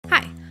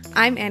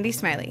I'm Andy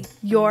Smiley,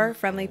 your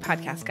friendly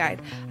podcast guide.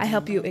 I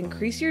help you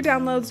increase your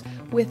downloads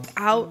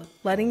without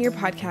letting your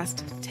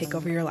podcast take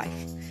over your life.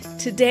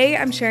 Today,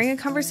 I'm sharing a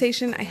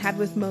conversation I had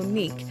with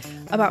Monique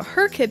about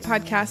her kid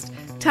podcast,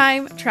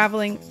 Time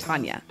Traveling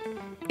Tonya.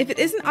 If it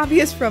isn't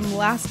obvious from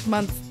last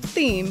month's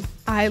theme,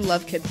 I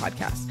love kid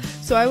podcasts.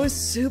 So I was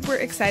super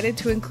excited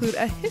to include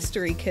a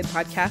history kid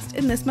podcast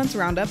in this month's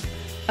roundup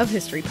of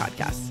history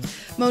podcasts.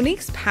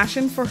 Monique's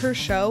passion for her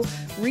show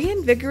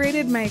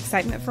reinvigorated my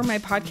excitement for my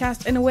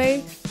podcast in a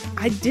way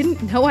I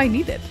didn't know I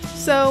needed.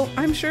 So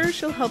I'm sure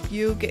she'll help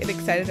you get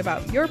excited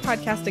about your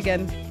podcast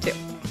again, too.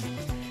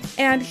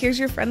 And here's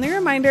your friendly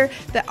reminder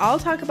that I'll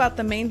talk about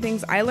the main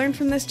things I learned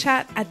from this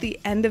chat at the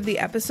end of the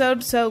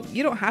episode, so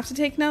you don't have to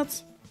take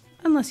notes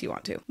unless you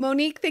want to.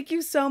 Monique, thank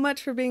you so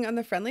much for being on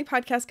the Friendly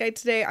Podcast Guide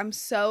today. I'm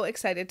so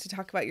excited to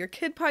talk about your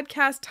kid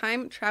podcast,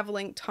 Time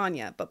Traveling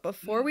Tonya. But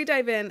before we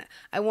dive in,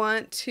 I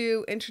want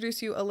to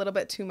introduce you a little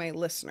bit to my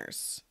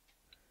listeners.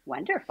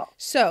 Wonderful.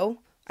 So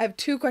I have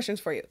two questions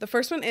for you. The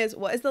first one is,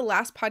 what is the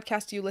last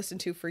podcast you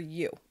listened to for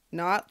you?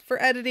 Not for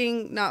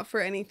editing, not for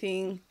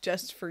anything,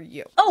 just for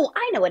you. Oh,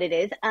 I know what it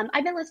is.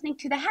 I've been listening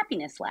to the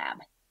Happiness Lab.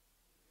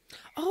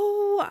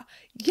 Oh,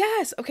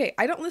 yes. Okay.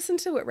 I don't listen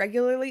to it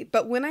regularly,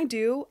 but when I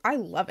do, I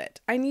love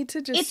it. I need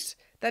to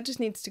that just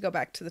needs to go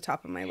back to the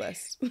top of my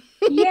list.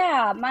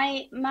 Yeah,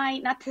 my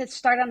not to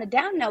start on the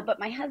down note, but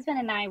my husband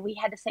and I, we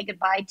had to say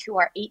goodbye to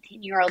our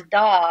 18-year-old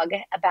dog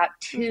about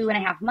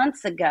 2.5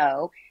 months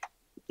ago.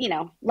 You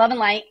know, love and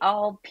light,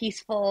 all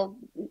peaceful,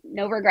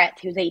 no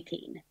regrets. He was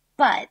 18.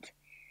 But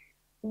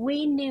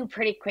we knew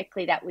pretty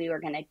quickly that we were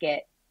going to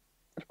get,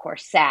 of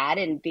course, sad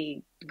and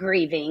be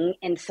grieving.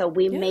 And so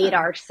we made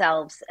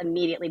ourselves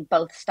immediately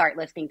both start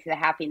listening to the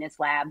Happiness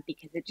Lab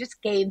because it just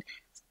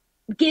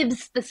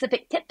gives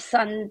specific tips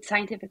on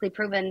scientifically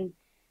proven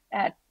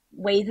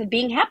ways of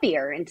being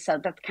happier. And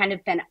so that's kind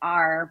of been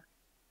our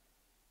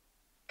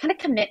kind of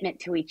commitment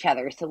to each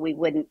other so we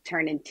wouldn't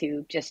turn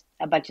into just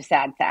a bunch of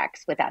sad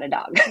sacks without a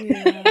dog.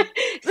 Yeah.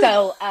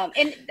 So, and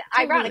totally.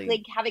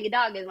 Ironically, having a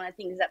dog is one of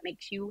the things that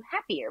makes you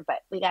happier, but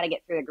we got to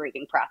get through the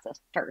grieving process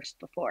first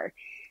before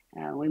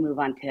we move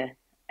on to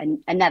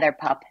another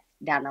pup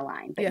down the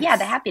line. But yeah,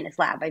 the Happiness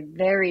Lab, I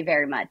very,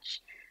 very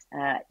much,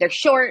 they're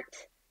short.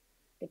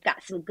 They've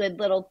got some good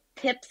little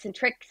tips and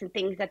tricks and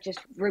things that just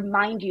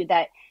remind you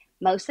that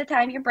most of the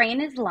time your brain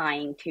is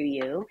lying to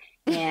you.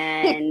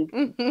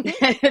 And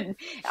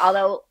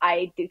although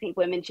I do think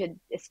women should,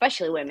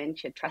 especially women,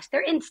 should trust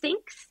their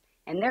instincts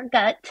and their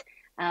gut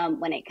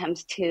when it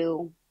comes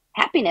to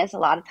happiness, a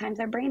lot of times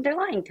our brains are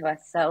lying to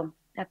us. So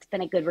that's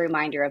been a good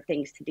reminder of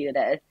things to do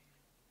to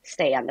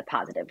stay on the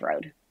positive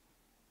road.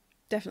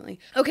 Definitely.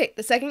 Okay,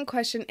 the second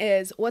question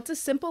is, what's a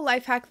simple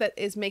life hack that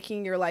is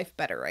making your life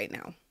better right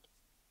now?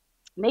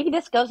 Maybe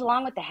this goes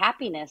along with the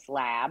Happiness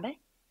Lab.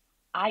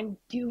 I'm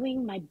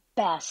doing my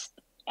best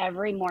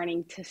every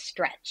morning to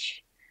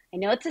stretch. I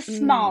know it's a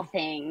small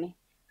thing,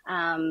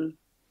 and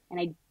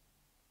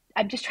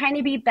I'm just trying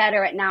to be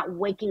better at not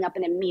waking up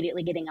and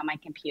immediately getting on my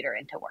computer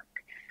into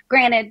work.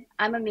 Granted,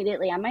 I'm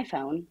immediately on my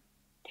phone,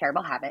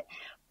 terrible habit,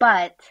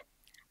 but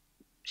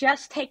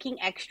just taking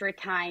extra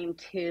time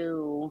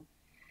to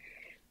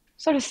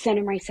sort of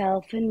center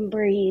myself and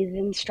breathe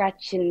and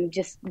stretch and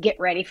just get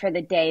ready for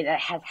the day, that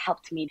has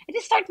helped me. It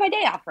just starts my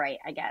day off right,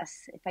 I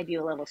guess, if I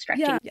do a little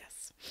stretching. Yeah.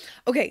 Yes.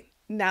 Okay,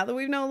 now that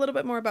we know a little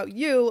bit more about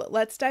you,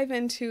 let's dive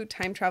into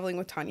Time Traveling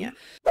with Tonya.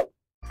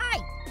 Hi,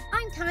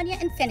 I'm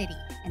Tonya Infinity,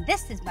 and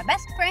this is my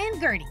best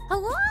friend, Gertie.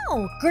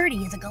 Hello!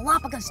 Gertie is a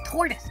Galapagos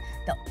tortoise,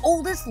 the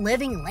oldest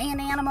living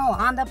land animal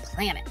on the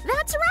planet.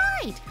 That's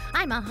right!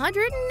 I'm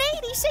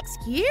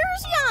 186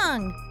 years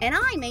young. And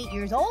I'm 8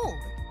 years old.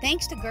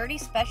 Thanks to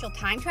Gertie's special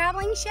time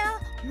traveling show,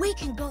 we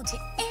can go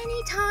to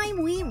any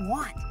time we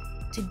want.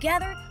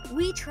 Together,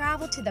 we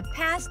travel to the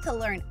past to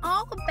learn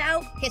all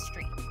about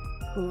history.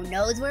 Who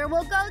knows where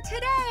we'll go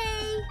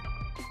today?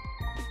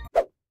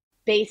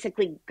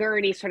 Basically,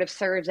 Gertie sort of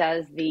serves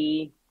as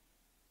the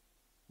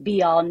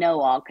be-all,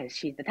 know-all, because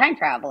she's the time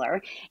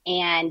traveler,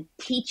 and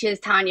teaches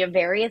Tonya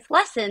various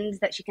lessons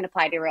that she can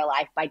apply to real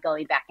life by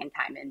going back in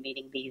time and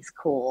meeting these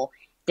cool,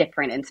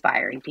 different,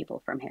 inspiring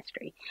people from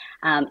history.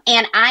 And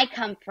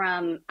I'm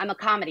a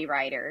comedy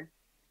writer,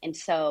 and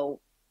so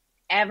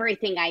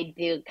everything I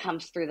do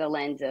comes through the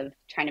lens of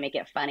trying to make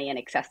it funny and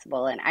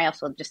accessible. And I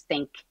also just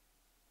think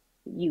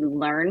you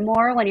learn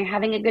more when you're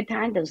having a good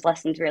time. Those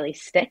lessons really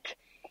stick.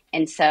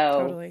 And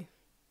so, totally.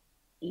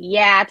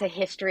 Yeah, it's a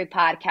history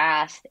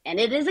podcast, and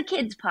it is a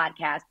kids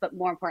podcast, but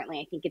more importantly,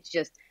 I think it's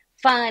just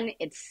fun.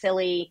 It's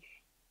silly.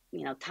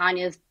 You know,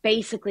 Tanya's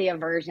basically a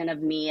version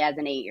of me as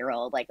an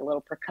 8-year-old, like a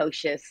little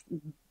precocious,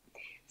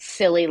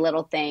 silly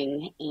little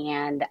thing.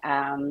 And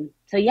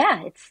so,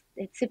 yeah,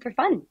 it's super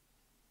fun.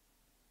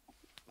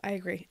 I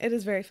agree. It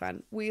is very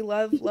fun. We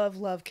love, love,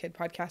 love kid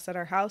podcasts at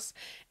our house.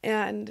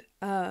 And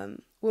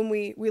when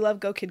we love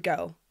Go Kid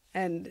Go.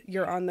 and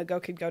you're on the Go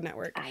Kid Go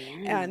network. I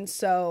am. And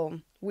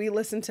so we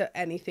listen to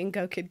anything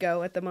Go Kid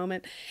Go at the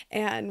moment.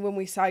 And when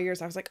we saw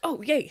yours, I was like,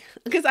 oh, yay.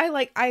 Because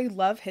I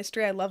love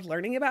history. I love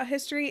learning about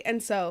history.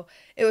 And so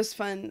it was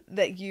fun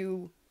that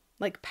you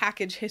like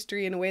package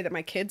history in a way that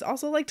my kids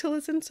also like to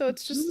listen. So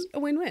it's just a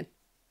win-win.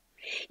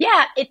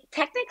 Yeah, it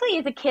technically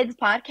is a kids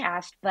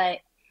podcast, but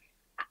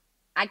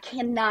I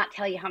cannot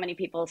tell you how many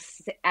people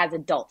as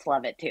adults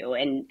love it too.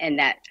 And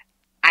that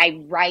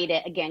I write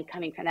it, again,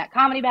 coming from that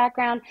comedy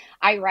background,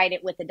 I write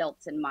it with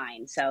adults in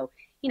mind. So,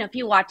 if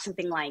you watch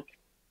something like,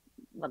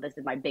 well, this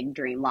is my big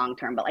dream long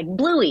term, but like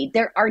Bluey,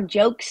 there are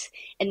jokes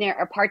and there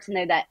are parts in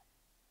there that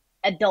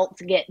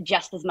adults get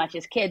just as much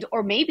as kids,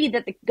 or maybe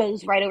that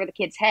goes right over the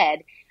kid's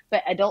head,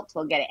 but adults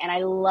will get it. And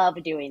I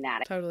love doing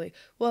that. Totally.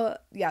 Well,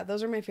 yeah,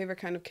 those are my favorite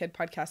kind of kid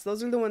podcasts.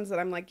 Those are the ones that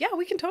I'm like, yeah,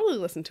 we can totally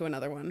listen to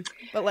another one.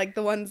 But like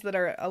the ones that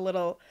are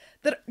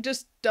that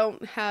just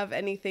don't have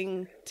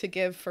anything to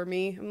give for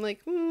me, I'm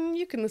like,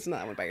 you can listen to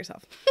that one by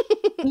yourself.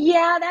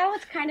 Yeah, that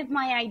was kind of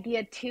my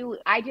idea too.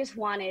 I just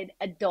wanted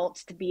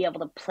adults to be able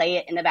to play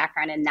it in the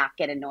background and not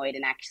get annoyed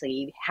and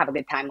actually have a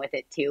good time with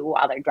it too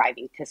while they're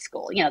driving to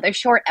school. They're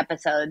short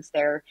episodes.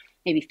 They're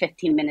maybe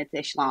 15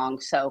 minutes-ish long.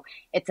 So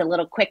it's a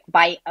little quick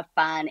bite of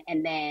fun.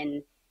 And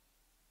then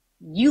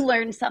you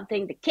learn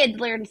something, the kids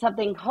learn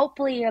something.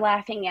 Hopefully you're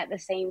laughing at the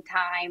same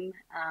time.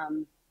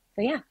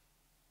 So yeah.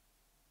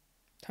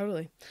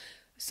 Totally.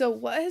 So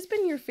what has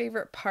been your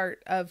favorite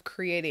part of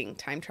creating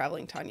Time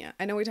Traveling Tonya?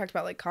 I know we talked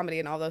about like comedy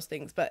and all those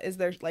things, but is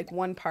there like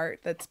one part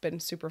that's been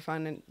super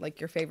fun and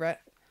like your favorite?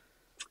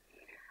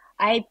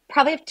 I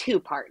probably have two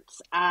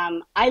parts.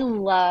 I'm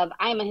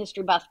a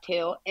history buff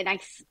too. And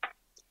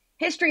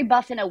history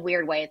buff in a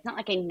weird way. It's not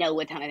like I know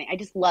a ton of things. I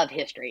just love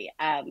history.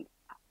 I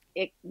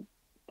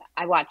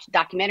watch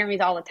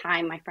documentaries all the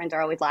time. My friends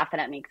are always laughing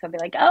at me because I'll be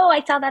like, oh,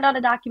 I saw that on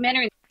a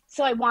documentary.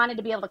 So I wanted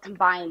to be able to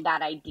combine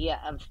that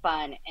idea of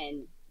fun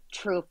and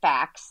true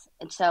facts.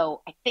 And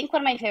so I think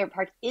one of my favorite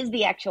parts is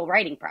the actual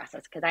writing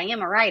process because I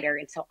am a writer.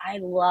 And so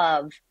I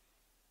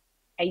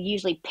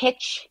usually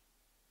pitch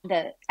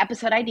the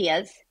episode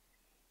ideas,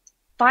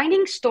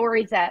 finding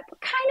stories that are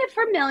kind of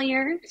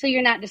familiar. So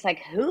you're not just like,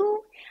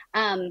 who?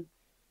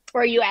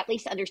 Or you at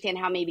least understand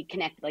how maybe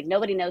connected. Like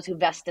nobody knows who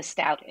Vesta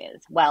Stout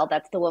is. Well,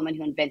 that's the woman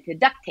who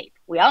invented duct tape.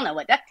 We all know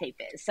what duct tape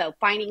is. So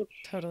finding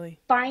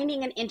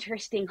an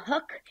interesting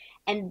hook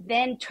and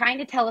then trying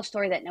to tell a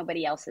story that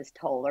nobody else has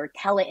told or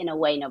tell it in a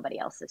way nobody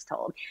else has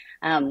told.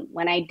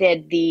 When I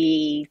did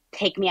the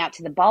Take Me Out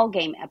to the Ball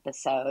Game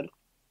episode,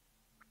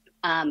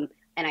 and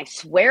I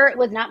swear it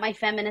was not my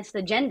feminist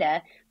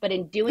agenda, but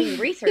in doing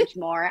research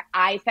more,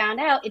 I found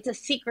out it's a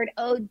secret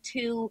ode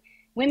to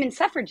women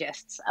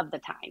suffragists of the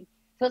time.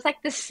 So it's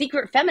like this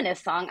secret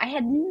feminist song. I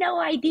had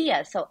no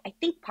idea. So I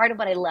think part of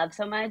what I love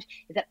so much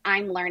is that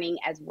I'm learning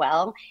as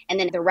well. And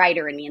then the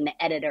writer in me and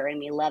the editor in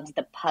me loves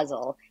the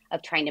puzzle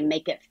of trying to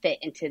make it fit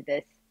into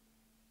this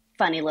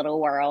funny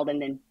little world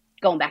and then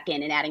going back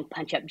in and adding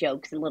punch-up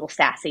jokes and little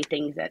sassy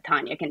things that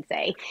Tonya can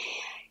say.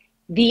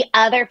 The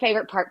other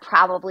favorite part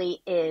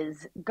probably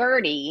is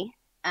Gertie,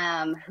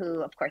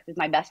 who, of course, is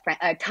my best friend,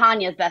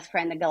 Tanya's best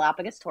friend, the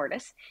Galapagos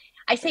tortoise.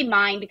 I say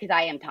mine because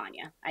I am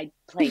Tonya. I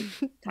play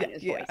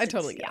Tanya's voice. I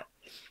totally get it.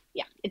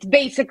 Yeah. It's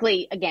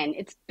basically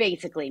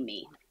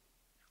me.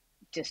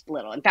 Just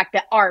little. In fact,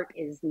 the art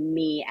is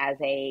me as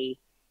a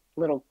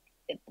little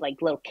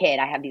kid.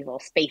 I have these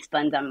little space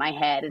buns on my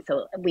head. And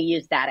so we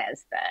use that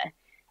as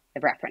the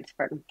reference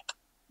for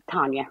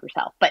Tonya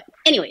herself. But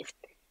anyways,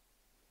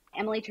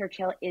 Emily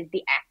Churchill is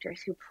the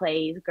actress who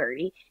plays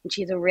Gertie, and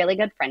she's a really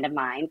good friend of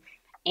mine.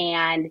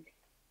 And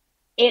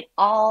it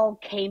all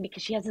came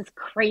because she has this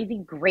crazy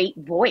great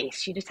voice.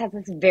 She just has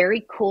this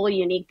very cool,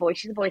 unique voice.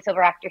 She's a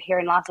voiceover actor here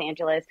in Los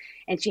Angeles,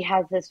 and she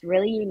has this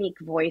really unique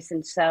voice.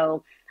 And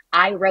so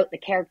I wrote the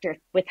character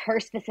with her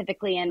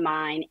specifically in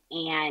mind.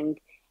 And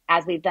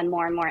as we've done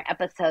more and more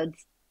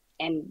episodes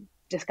and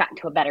just gotten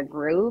to a better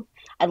groove,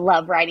 I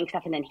love writing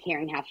stuff and then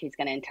hearing how she's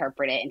going to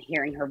interpret it and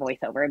hearing her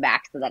voiceover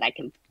back so that I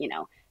can,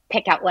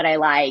 pick out what I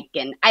like.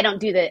 And I don't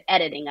do the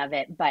editing of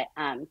it, but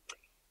I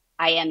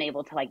am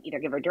able to either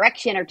give her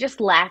direction or just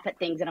laugh at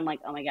things. And I'm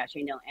like, oh my gosh,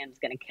 M's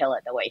going to kill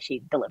it the way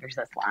she delivers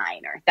this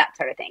line or that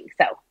sort of thing.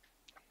 So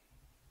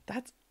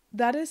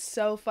that is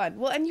so fun.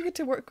 Well, and you get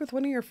to work with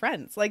one of your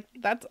friends.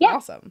 That's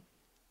awesome.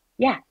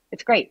 Yeah,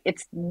 it's great.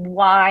 It's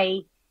why,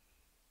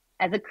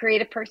 as a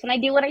creative person, I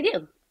do what I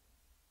do.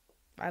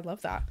 I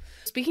love that.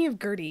 Speaking of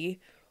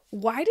Gertie,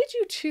 why did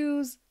you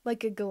choose a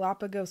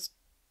Galapagos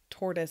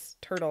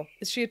turtle?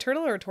 Is she a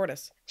turtle or a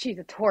tortoise? She's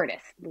a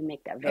tortoise. We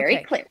make that very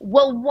clear.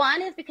 Well,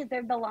 one is because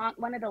they're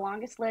one of the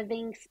longest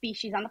living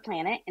species on the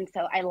planet. And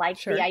so I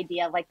like the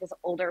idea of this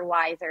older,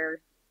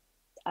 wiser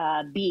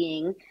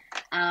being.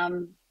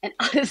 And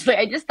honestly,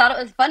 I just thought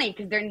it was funny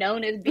because they're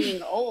known as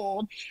being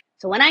old.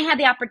 So when I had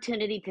the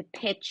opportunity to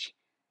pitch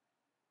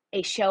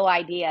a show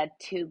idea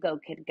to Go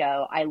Kid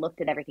Go, I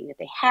looked at everything that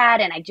they had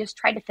and I just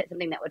tried to fit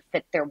something that would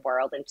fit their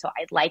world. And so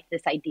I liked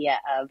this idea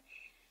of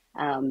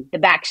the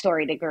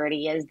backstory to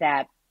Gertie is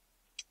that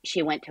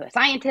She went to a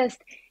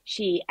scientist.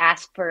 She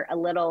asked for a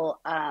little,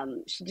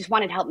 she just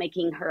wanted help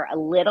making her a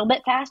little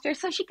bit faster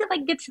so she could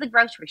like get to the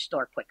grocery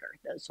store quicker,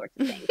 those sorts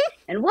of things.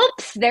 And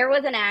whoops, there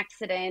was an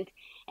accident.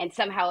 And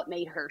somehow it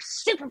made her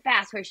super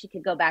fast where she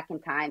could go back in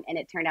time. And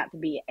it turned out to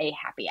be a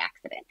happy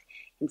accident.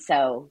 And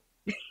so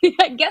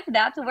I guess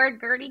that's where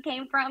Gertie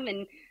came from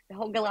and the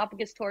whole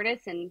Galapagos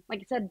tortoise. And like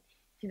I said,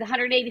 she's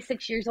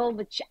 186 years old,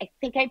 which I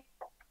think I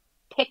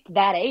picked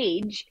that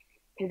age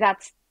because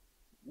that's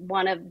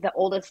one of the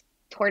oldest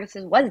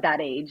tortoises was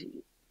that age.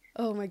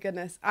 Oh my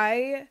goodness.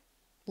 I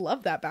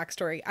love that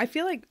backstory. I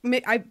feel like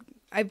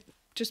I've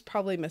just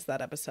probably missed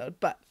that episode,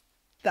 but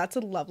that's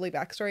a lovely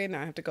backstory, and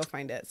now I have to go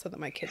find it so that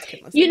my kids can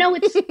listen. You know,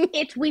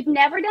 it's we've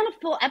never done a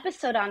full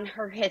episode on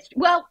her history.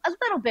 Well, a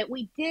little bit.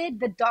 We did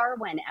the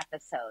Darwin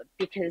episode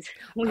because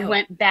we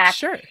went back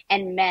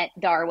and met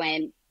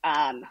Darwin,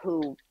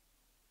 who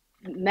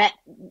met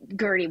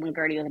Gertie when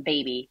Gertie was a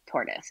baby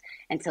tortoise.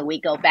 And so we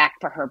go back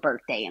for her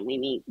birthday and we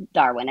meet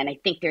Darwin. And I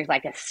think there's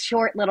like a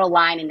short little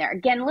line in there.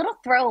 Again, little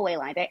throwaway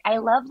lines. I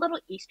love little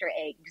Easter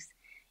eggs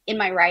in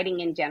my writing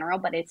in general,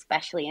 but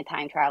especially in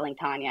Time Traveling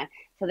Tonya.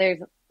 So there's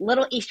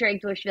little Easter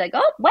eggs where she's like,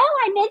 oh, well,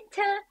 I meant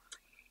to,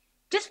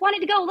 just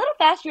wanted to go a little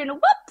faster and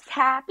whoops,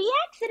 happy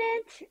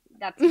accident.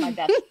 That's my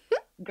best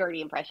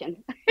Gertie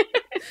impression.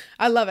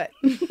 I love it.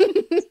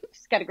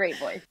 She's got a great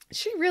voice.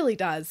 She really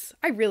does.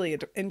 I really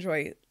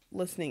enjoy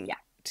listening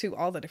to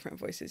all the different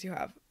voices you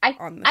have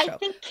on the show. I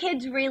think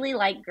kids really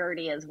like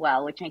Gertie as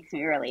well, which makes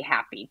me really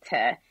happy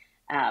to,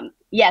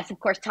 yes, of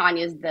course,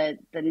 Tonya's the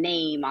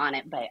name on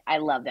it, but I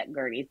love that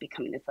Gertie's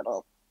becoming this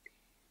little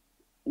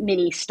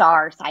mini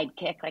star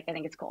sidekick. Like, I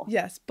think it's cool.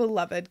 Yes,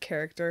 beloved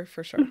character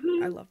for sure.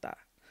 I love that.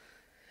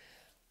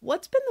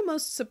 What's been the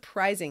most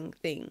surprising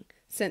thing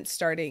since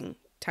starting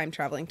Time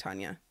Traveling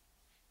Tonya?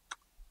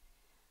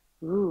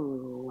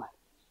 Ooh,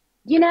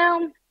 you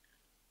know,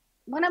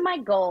 one of my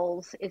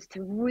goals is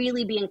to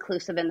really be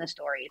inclusive in the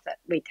stories that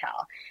we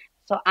tell.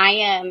 So I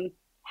am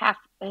half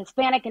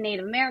Hispanic and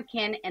Native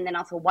American, and then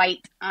also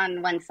white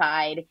on one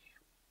side.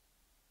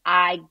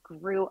 I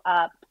grew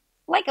up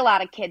like a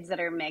lot of kids that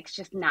are mixed,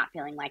 just not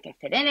feeling like I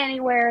fit in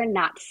anywhere,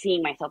 not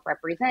seeing myself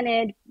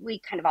represented. We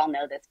kind of all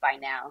know this by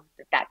now,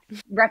 that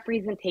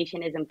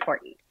representation is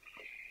important.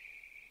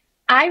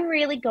 I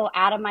really go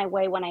out of my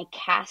way when I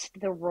cast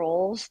the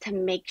roles to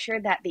make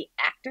sure that the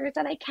actors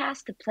that I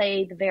cast to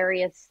play the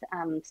various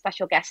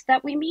special guests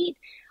that we meet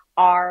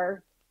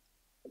are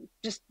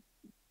just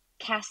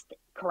cast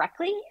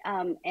correctly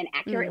and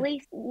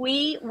accurately.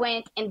 We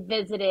went and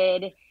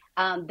visited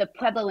the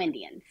Pueblo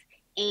Indians,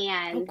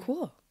 and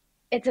cool.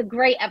 It's a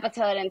great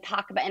episode and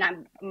talk about,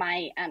 and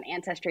my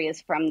ancestry is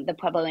from the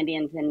Pueblo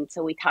Indians, and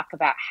so we talk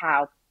about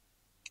how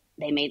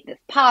they made this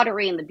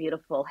pottery and the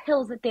beautiful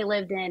hills that they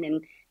lived in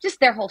and just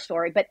their whole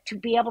story. But to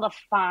be able to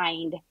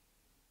find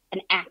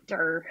an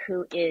actor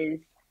who is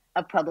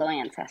of Pueblo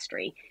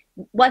ancestry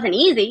wasn't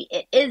easy.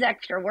 It is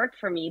extra work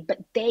for me, but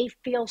they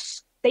feel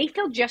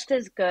just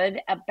as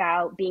good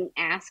about being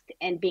asked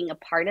and being a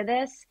part of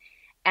this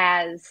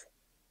as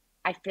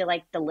I feel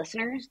like the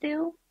listeners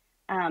do.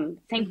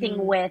 Same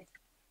thing with,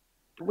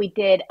 we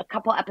did a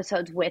couple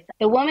episodes with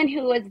the woman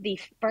who was the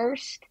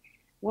first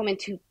woman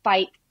to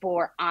fight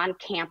for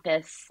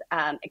on-campus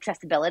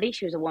accessibility.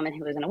 She was a woman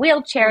who was in a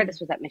wheelchair. This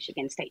was at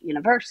Michigan State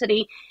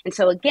University. And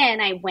so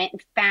again, I went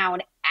and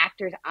found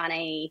actors on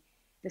a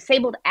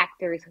disabled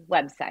actors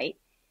website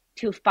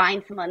to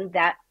find someone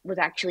that was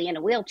actually in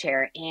a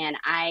wheelchair. And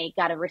I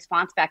got a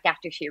response back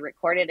after she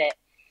recorded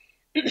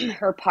it,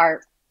 her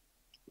part,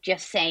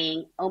 just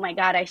saying, oh my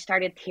God, I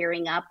started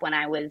tearing up when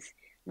I was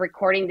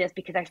recording this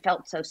because I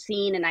felt so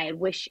seen. And I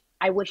wish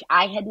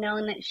I had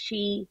known that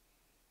she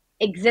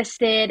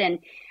existed. And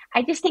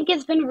I just think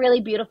it's been really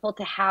beautiful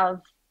to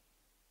have,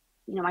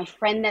 you know, my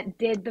friend that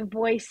did the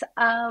voice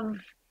of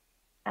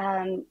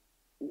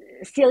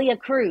Celia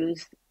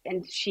Cruz,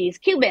 and she's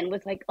Cuban,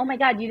 was like, oh my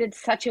God, you did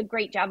such a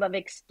great job of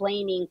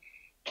explaining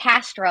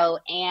Castro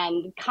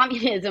and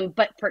communism,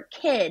 but for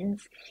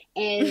kids.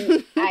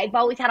 And I've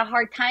always had a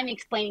hard time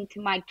explaining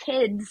to my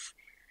kids,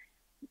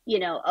 you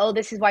know, oh,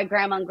 this is why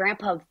grandma and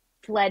grandpa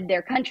fled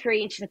their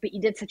country. And she's like, but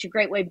you did such a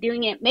great way of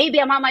doing it. Maybe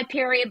I'm on my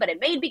period, but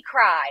it made me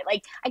cry.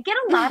 Like, I get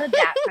a lot of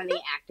that from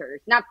the actors.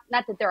 Not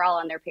that they're all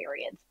on their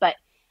periods, but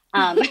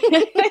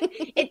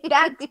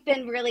that's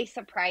been really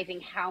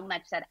surprising how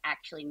much that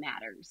actually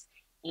matters.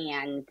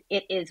 And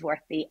it is worth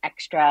the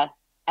extra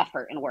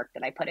effort and work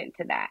that I put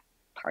into that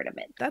part of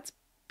it. That's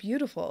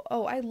beautiful.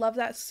 Oh, I love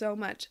that so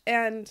much.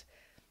 And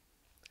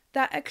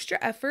that extra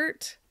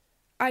effort,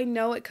 I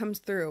know it comes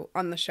through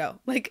on the show.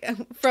 Like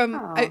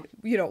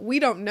we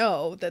don't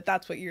know that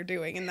that's what you're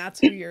doing and that's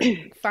who you're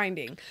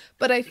finding.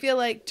 But I feel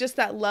like just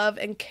that love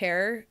and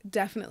care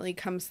definitely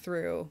comes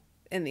through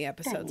in the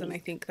episodes. Thanks. And I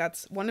think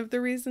that's one of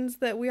the reasons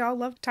that we all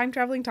love Time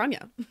Traveling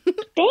Tonya.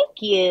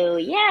 Thank you.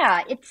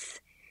 Yeah,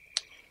 it's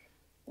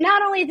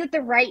not only is it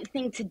the right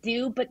thing to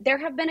do, but there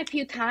have been a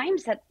few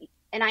times that,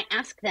 and I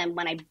ask them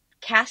when I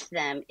cast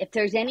them, if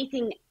there's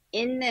anything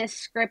in this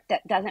script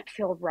that doesn't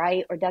feel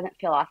right or doesn't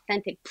feel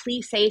authentic,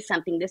 please say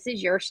something. This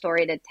is your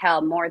story to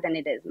tell more than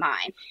it is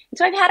mine. And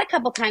so I've had a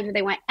couple times where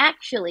they went,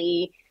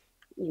 actually,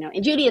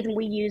 in Judaism,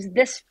 we use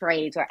this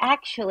phrase, or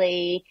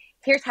actually,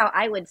 here's how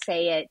I would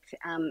say it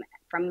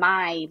from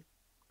my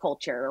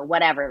culture, or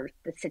whatever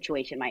the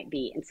situation might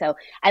be. And so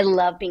I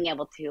love being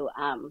able to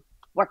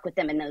work with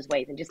them in those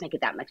ways and just make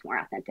it that much more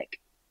authentic.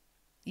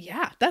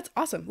 Yeah, that's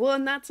awesome. Well,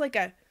 and that's like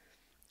a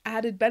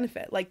added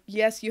benefit. Like,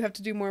 yes, you have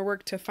to do more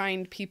work to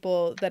find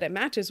people that it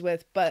matches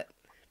with, but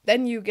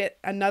then you get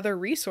another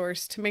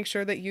resource to make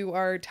sure that you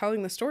are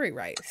telling the story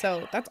right.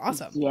 So that's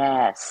awesome.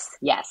 Yes.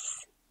 Yeah.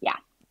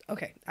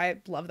 Okay. I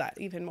love that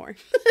even more.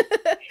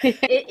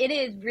 It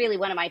is really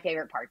one of my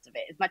favorite parts of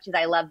it. As much as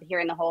I love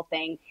hearing the whole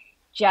thing,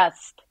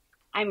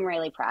 I'm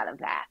really proud of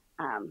that.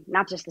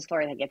 Not just the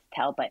story that gets to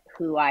tell, but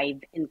who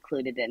I've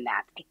included in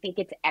that. I think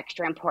it's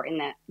extra important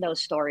that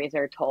those stories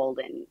are told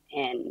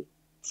and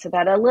so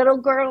that a little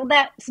girl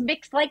that's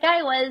mixed like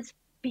I was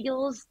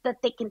feels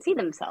that they can see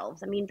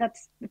themselves. I mean,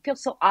 it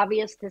feels so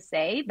obvious to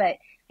say, but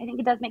I think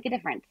it does make a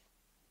difference.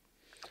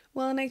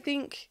 Well, and I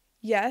think,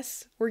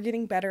 yes, we're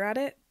getting better at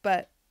it,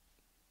 but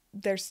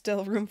there's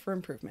still room for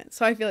improvement.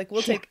 So I feel like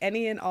we'll take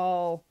any and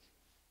all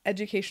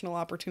educational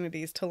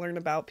opportunities to learn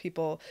about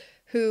people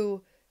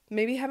who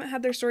maybe haven't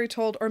had their story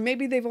told, or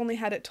maybe they've only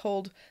had it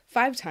told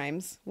 5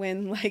 times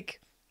when like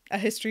a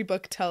history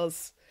book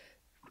tells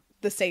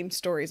the same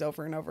stories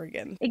over and over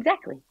again.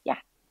 Exactly. Yeah.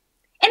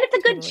 And it's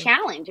a good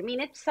challenge. I mean,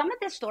 some of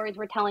the stories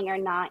we're telling are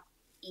not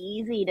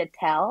easy to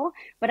tell,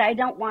 but I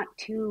don't want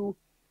to,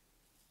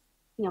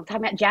 talking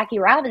about Jackie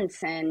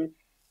Robinson,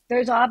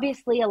 there's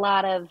obviously a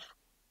lot of,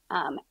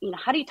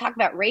 how do you talk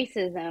about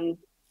racism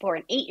for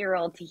an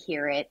 8-year-old to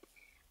hear it?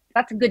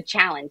 That's a good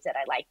challenge that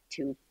I like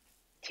to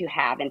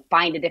have and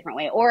find a different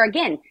way. Or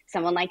again,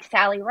 someone like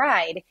Sally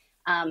Ride.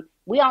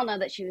 We all know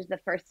that she was the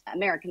first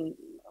American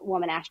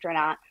woman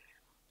astronaut.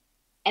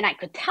 And I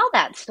could tell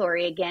that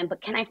story again,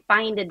 but can I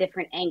find a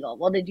different angle?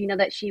 Well, did you know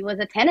that she was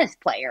a tennis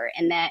player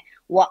and that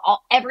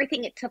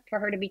everything it took for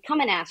her to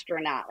become an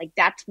astronaut, like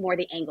that's more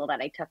the angle that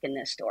I took in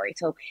this story.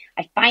 So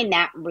I find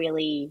that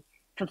really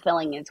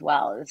fulfilling as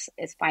well,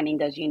 is finding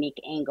those unique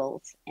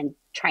angles and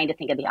trying to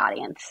think of the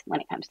audience when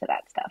it comes to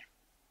that stuff.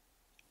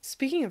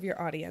 Speaking of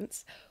your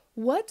audience,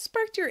 what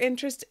sparked your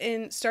interest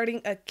in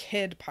starting a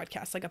kid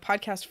podcast, like a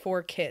podcast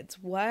for kids?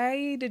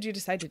 Why did you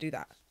decide to do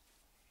that?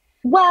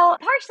 Well,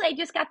 partially I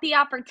just got the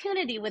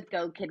opportunity with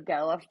Go Kid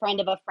Go. A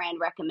friend of a friend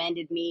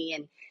recommended me,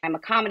 and I'm a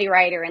comedy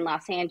writer in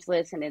Los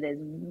Angeles, and it is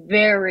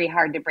very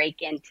hard to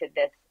break into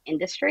this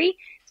industry,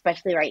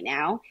 especially right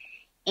now.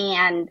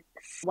 And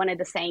one of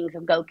the sayings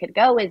of Go Kid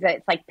Go is that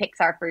it's like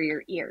Pixar for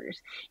your ears.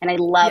 And I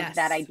love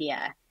that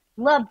idea.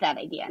 Love that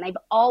idea. And I've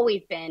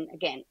always been,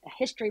 again, a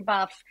history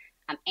buff.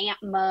 I'm Aunt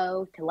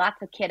Mo to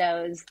lots of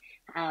kiddos.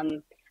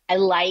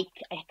 I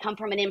come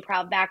from an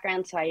improv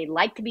background, so I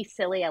like to be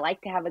silly. I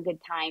like to have a good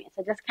time.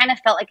 So it just kind of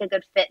felt like a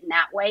good fit in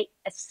that way,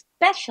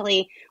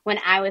 especially when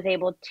I was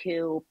able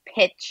to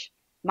pitch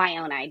my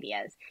own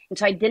ideas. And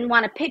so I didn't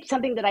want to pitch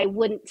something that I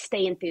wouldn't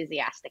stay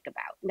enthusiastic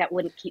about, that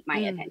wouldn't keep my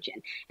attention.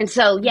 And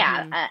so,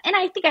 and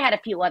I think I had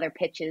a few other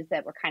pitches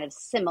that were kind of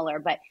similar,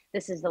 but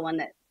this is the one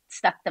that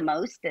stuck the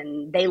most,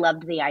 and they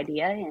loved the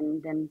idea,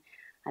 and then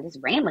I just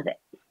ran with it.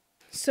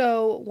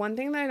 So one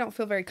thing that I don't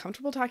feel very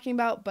comfortable talking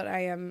about, but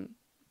I am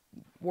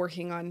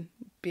working on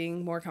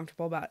being more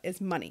comfortable about,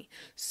 is money.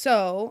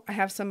 So I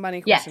have some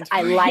money questions. Yes,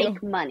 I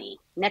like money.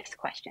 Next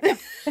question.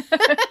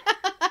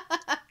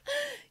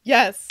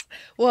 Yes.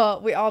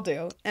 Well, we all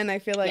do. And I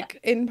feel like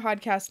in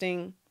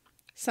podcasting,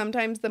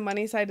 sometimes the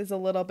money side is a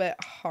little bit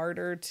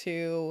harder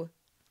to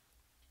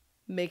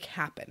make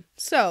happen.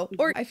 So,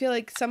 or I feel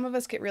like some of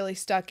us get really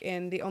stuck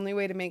in the only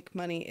way to make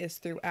money is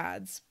through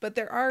ads, but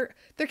there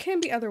can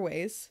be other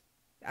ways.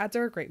 Ads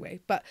are a great way,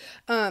 but,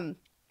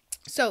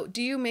 so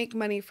do you make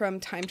money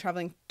from Time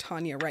Traveling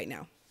Tonya right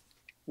now?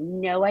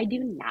 No, I do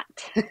not.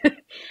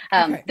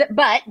 Okay.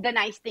 But the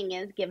nice thing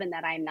is, given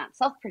that I'm not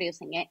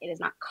self-producing it, it is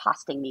not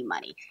costing me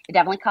money. It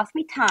definitely costs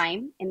me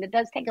time, and it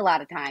does take a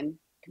lot of time,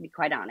 to be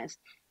quite honest.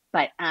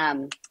 But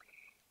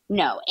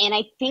no, and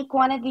I think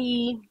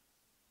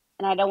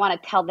and I don't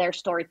want to tell their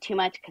story too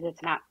much because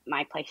it's not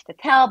my place to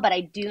tell, but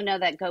I do know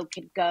that Go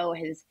Kid Go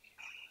has,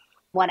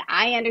 what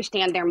I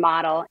understand their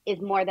model is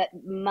more that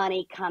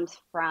money comes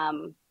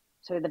from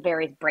sort of the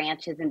various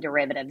branches and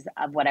derivatives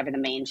of whatever the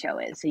main show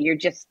is. So you're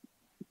just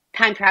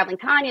Time Traveling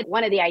Tonya.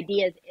 One of the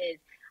ideas is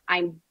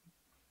I'm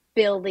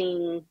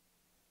building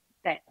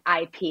that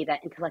IP,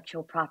 that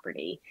intellectual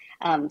property,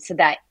 so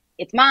that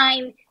it's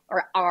mine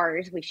or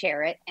ours, we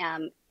share it.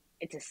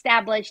 It's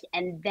established,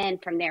 and then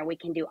from there we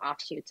can do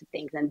offshoots of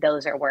things, and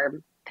those are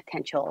where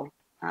potential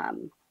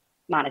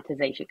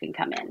monetization can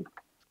come in.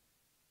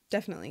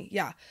 Definitely.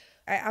 Yeah.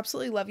 I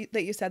absolutely love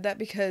that you said that,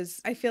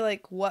 because I feel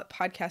like what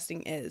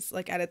podcasting is,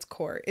 like at its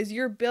core, is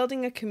you're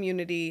building a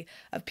community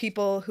of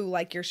people who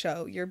like your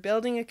show. You're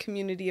building a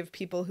community of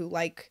people who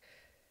like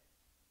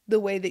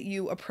the way that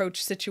you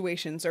approach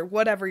situations or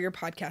whatever your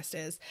podcast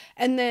is.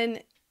 And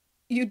then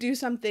you do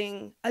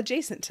something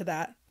adjacent to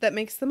that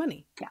makes the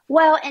money. Yeah.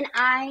 Well, and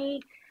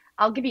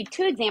I'll give you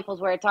two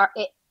examples where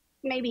it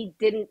maybe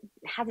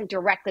hasn't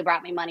directly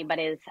brought me money, but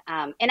is,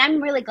 and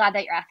I'm really glad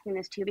that you're asking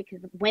this too, because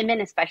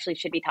women especially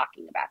should be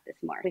talking about this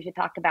more. We should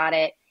talk about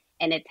it,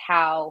 and it's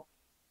how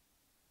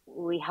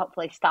we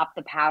hopefully stop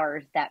the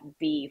powers that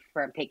be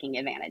from taking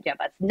advantage of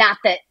us. Not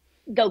that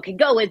Go Kid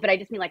Go is, but I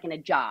just mean like in a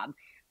job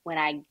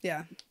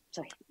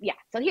So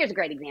here's a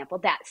great example.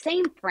 That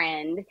same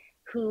friend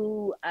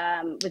who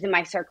was in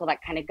my circle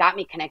that kind of got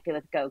me connected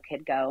with Go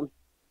Kid Go,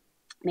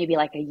 maybe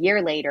like a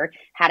year later,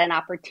 had an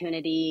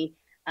opportunity.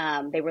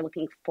 They were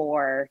looking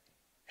for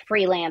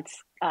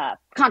freelance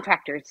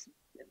contractors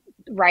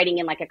writing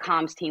in like a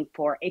comms team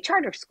for a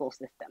charter school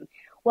system.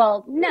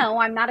 Well, no,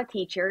 I'm not a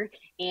teacher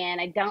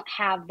and I don't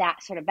have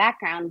that sort of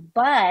background,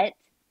 but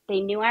they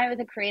knew I was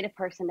a creative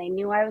person. They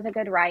knew I was a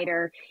good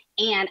writer,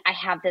 and I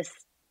have this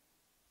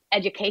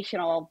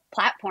educational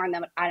platform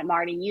that I'm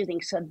already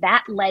using. So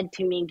that led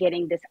to me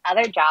getting this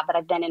other job that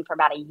I've been in for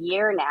about a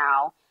year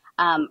now,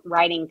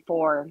 writing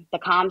for the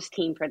comms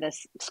team for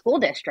this school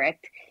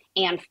district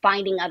and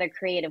finding other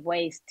creative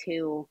ways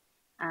to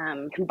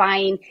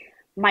combine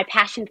my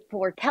passion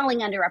for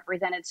telling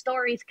underrepresented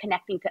stories,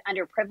 connecting to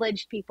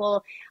underprivileged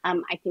people.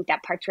 I think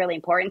that part's really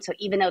important. So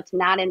even though it's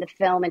not in the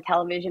film and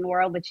television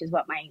world, which is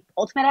what my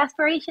ultimate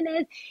aspiration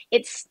is,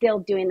 it's still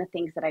doing the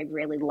things that I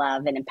really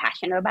love and am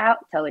passionate about.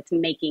 So it's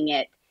making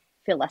it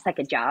feel less like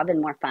a job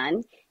and more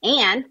fun.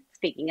 And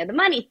speaking of the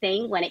money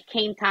thing, when it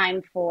came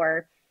time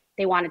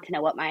they wanted to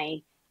know what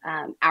my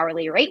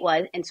hourly rate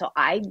was. And so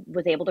I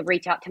was able to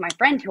reach out to my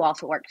friend who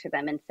also works for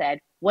them and said,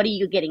 what are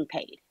you getting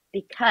paid?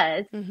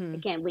 Because,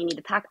 again, we need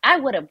to talk. I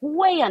would have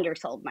way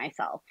undersold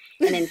myself.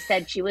 And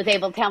instead, she was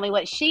able to tell me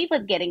what she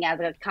was getting as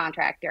a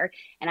contractor.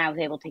 And I was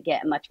able to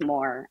get a much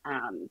more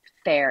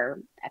fair,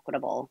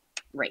 equitable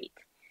rate.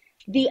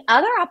 The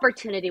other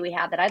opportunity we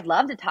have that I'd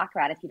love to talk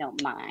about, if you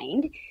don't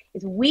mind,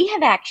 is we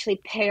have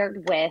actually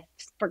paired with,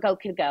 for Go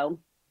Kid Go,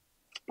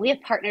 we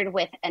have partnered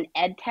with an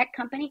ed tech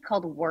company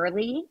called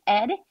Whirly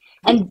Ed,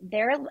 and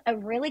they're a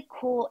really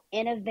cool,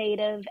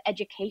 innovative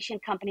education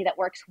company that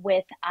works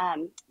with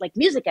like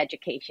music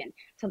education.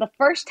 So the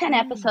first 10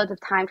 episodes of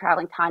Time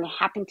Traveling Tonya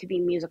happen to be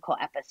musical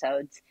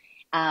episodes,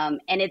 and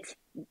it's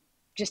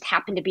just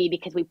happened to be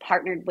because we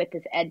partnered with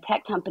this ed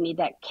tech company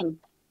that can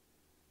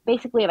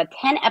basically have a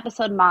 10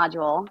 episode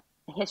module,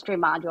 a history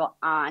module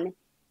on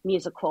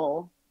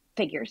musical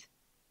figures.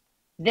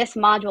 This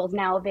module is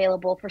now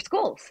available for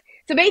schools.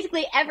 So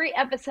basically every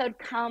episode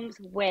comes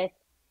with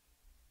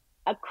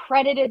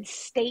accredited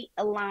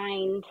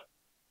state-aligned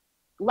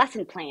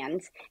lesson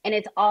plans, and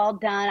it's all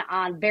done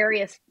on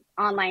various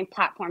online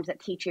platforms that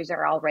teachers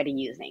are already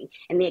using.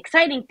 And the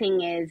exciting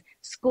thing is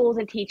schools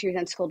and teachers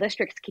and school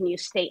districts can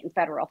use state and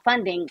federal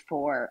funding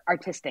for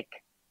artistic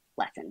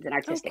lessons and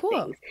artistic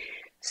things.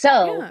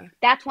 So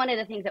that's one of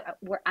the things that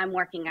I'm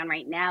working on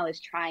right now,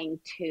 is trying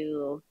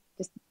to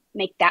just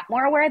make that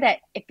more aware that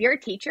if you're a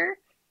teacher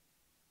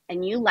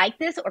and you like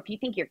this, or if you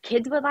think your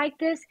kids would like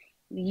this,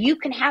 you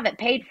can have it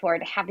paid for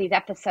to have these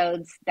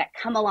episodes that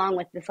come along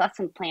with this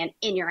lesson plan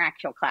in your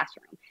actual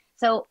classroom.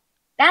 So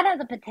that has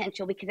a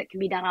potential, because it can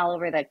be done all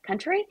over the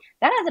country,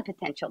 that has a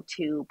potential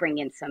to bring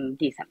in some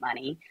decent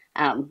money.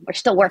 We're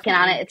still working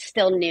on it. It's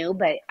still new,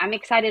 but I'm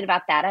excited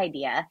about that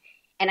idea.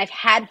 And I've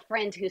had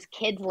friends whose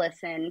kids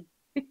listen.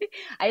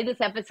 I had this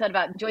episode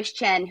about Joyce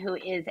Chen, who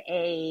is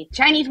a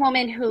Chinese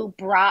woman who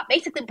brought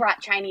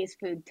Chinese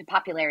food to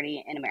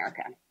popularity in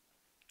America.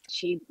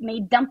 She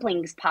made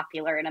dumplings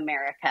popular in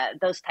America,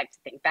 those types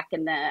of things, back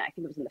in I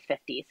think it was in the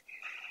 50s.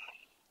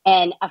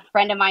 And a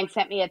friend of mine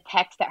sent me a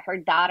text that her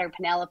daughter,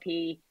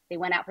 Penelope, they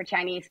went out for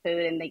Chinese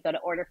food and they go to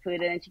order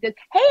food. And she goes,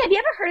 hey, have you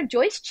ever heard of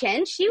Joyce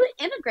Chen? She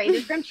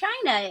immigrated from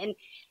China. And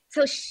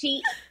so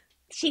she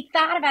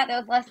thought about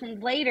those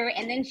lessons later,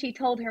 and then she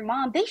told her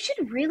mom, they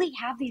should really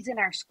have these in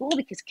our school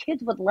because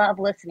kids would love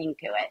listening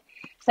to it.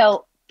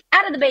 So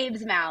out of the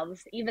babes'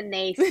 mouths, even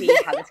they see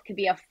how this could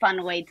be a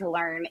fun way to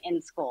learn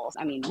in schools.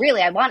 I mean,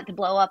 really, I want it to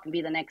blow up and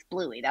be the next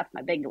Bluey. That's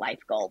my big life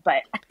goal.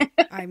 But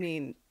I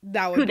mean,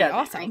 that would be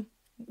awesome.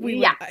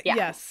 Right?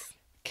 Yes.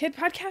 Kid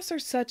podcasts are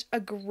such a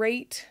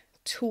great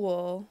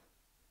tool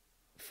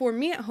for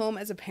me at home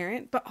as a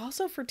parent, but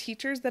also for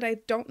teachers that I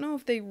don't know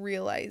if they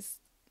realize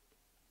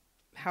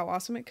how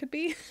awesome it could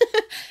be.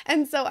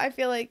 And so I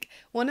feel like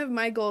one of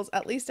my goals,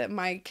 at least at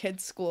my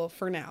kids' school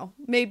for now,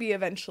 maybe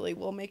eventually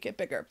we'll make it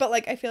bigger, but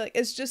like I feel like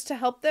it's just to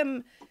help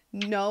them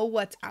know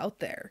what's out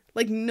there,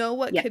 like know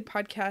what kid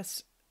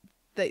podcasts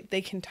that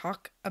they can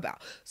talk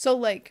about. So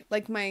like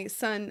my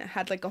son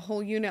had like a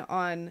whole unit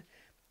on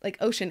like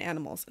ocean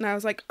animals, and I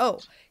was like, oh,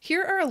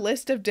 here are a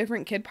list of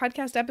different kid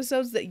podcast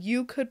episodes that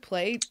you could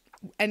play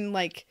and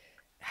like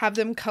have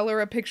them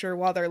color a picture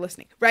while they're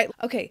listening, right?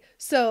 Okay,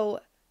 so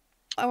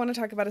I want to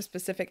talk about a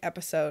specific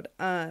episode.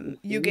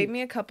 You gave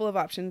me a couple of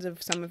options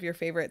of some of your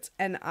favorites,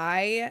 and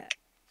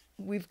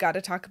we've got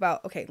to talk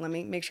about, okay, let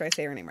me make sure I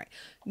say her name right.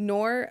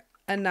 Noor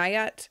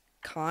Inayat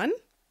Khan.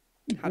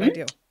 How'd I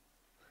do?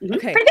 Mm-hmm.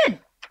 Okay. Pretty good.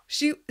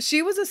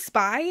 She was a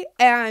spy,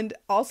 and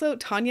also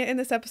Tonya in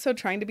this episode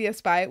trying to be a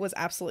spy was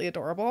absolutely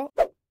adorable.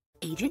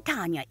 Agent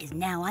Tonya is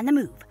now on the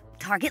move.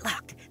 Target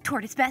locked.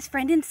 Tortoise best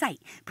friend in sight.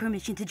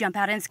 Permission to jump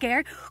out and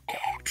scare?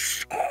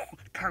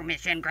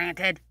 Permission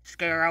granted.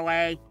 Scare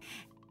away.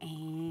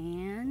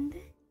 And...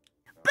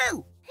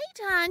 boo! Hey,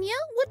 Tonya,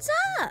 what's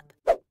up?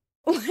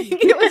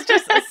 It was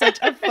just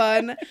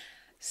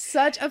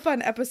such a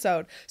fun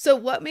episode. So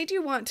what made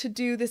you want to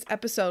do this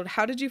episode?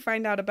 How did you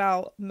find out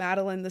about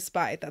Madeline the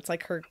spy? That's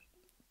like her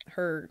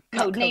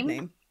Code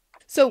name.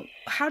 So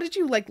how did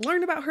you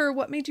learn about her?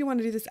 What made you want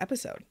to do this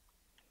episode?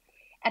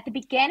 At the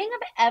beginning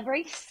of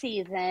every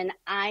season,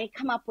 I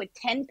come up with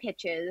 10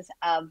 pitches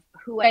of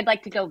who I'd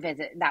like to go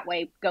visit. That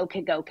way, Go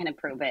can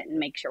approve it and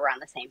make sure we're on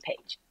the same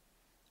page.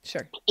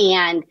 Sure.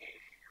 And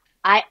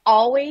I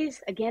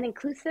always, again,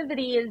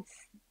 inclusivity is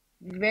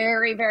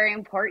very, very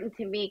important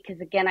to me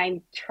because, again,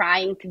 I'm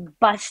trying to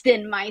bust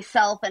in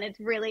myself and it's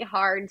really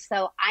hard.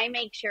 So I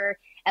make sure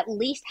at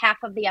least half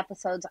of the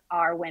episodes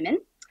are women.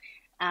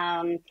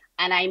 And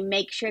I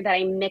make sure that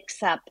I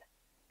mix up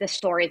the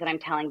stories that I'm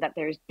telling, that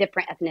there's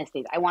different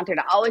ethnicities. I want there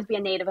to always be a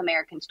Native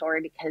American story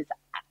because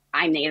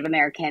I'm Native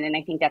American and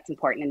I think that's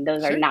important. And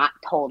those Sure. are not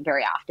told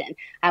very often.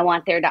 I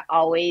want there to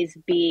always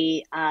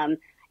be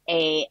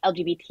a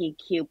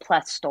LGBTQ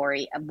plus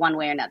story of one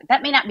way or another.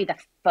 That may not be the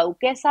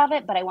focus of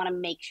it, but I want to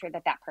make sure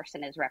that that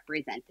person is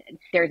represented.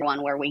 There's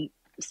one where we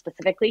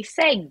specifically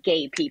say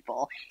gay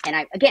people. And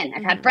I've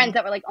had friends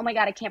that were like, oh my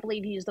God, I can't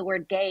believe you used the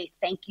word gay.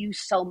 Thank you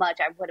so much.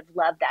 I would have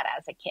loved that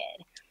as a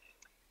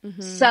kid.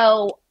 Mm-hmm.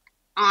 So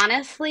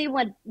honestly,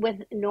 with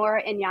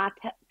Noor Inayat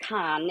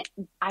Khan,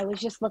 I was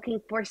just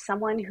looking for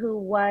someone who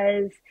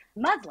was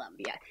Muslim.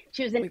 Yeah,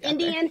 she was an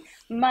Indian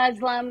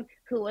Muslim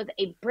who was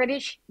a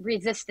British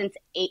resistant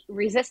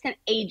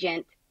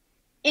agent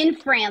in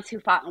France who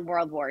fought in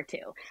World War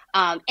II.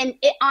 And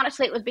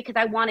it was because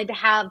I wanted to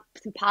have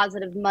some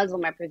positive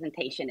Muslim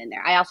representation in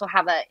there. I also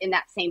have in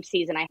that same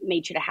season, I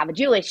made sure to have a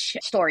Jewish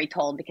story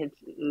told because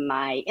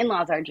my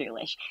in-laws are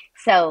Jewish.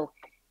 So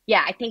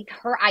yeah, I think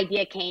her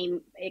idea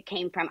came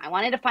from, I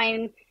wanted to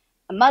find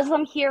a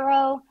Muslim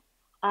hero,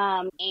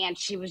 and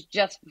she was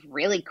just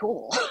really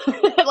cool.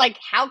 Like,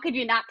 how could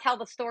you not tell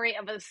the story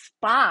of a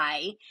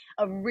spy,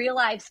 a real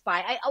life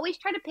spy? I always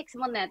try to pick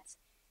someone that's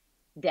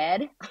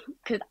dead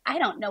because I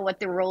don't know what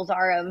the rules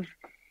are of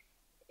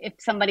if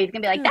somebody's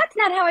going to be like, that's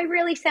not how I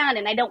really sound.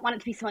 And I don't want it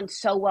to be someone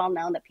so well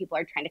known that people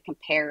are trying to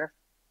compare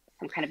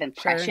some kind of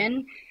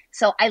impression. Sure.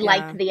 So I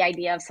liked the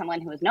idea of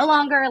someone who is no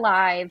longer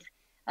alive.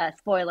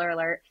 Spoiler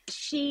alert.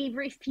 She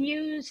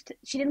refused.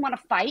 She didn't want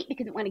to fight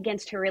because it went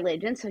against her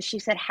religion. So she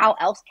said, how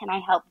else can I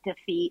help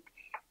defeat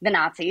the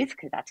Nazis?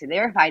 Because that's who they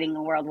were fighting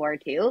in World War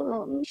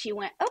II. She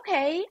went,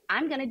 okay,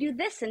 I'm going to do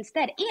this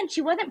instead. And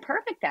she wasn't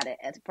perfect at it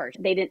at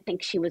first. They didn't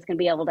think she was going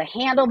to be able to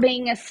handle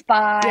being a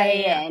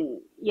spy. Yeah.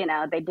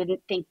 And, they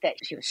didn't think that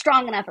she was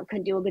strong enough or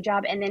could do a good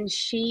job. And then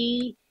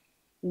she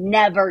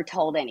never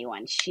told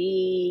anyone.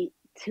 She,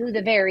 to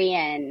the very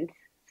end,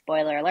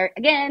 spoiler alert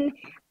again,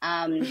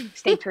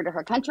 stayed true to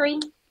her country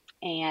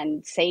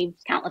and saved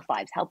countless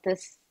lives, helped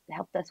us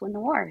win the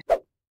war.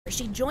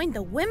 She joined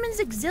the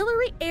Women's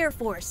Auxiliary Air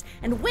Force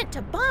and went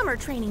to bomber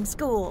training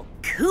school.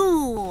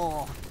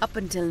 Cool! Up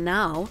until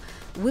now,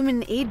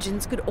 women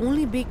agents could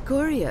only be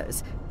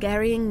couriers,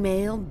 carrying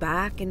mail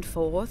back and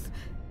forth.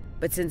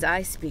 But since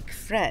I speak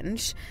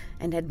French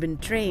and had been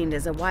trained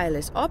as a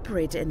wireless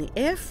operator in the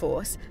Air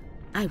Force,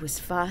 I was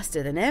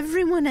faster than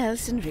everyone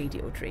else in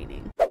radio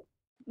training.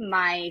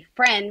 My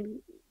friend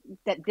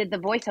that did the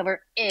voiceover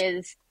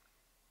is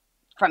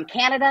from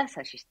Canada,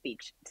 so she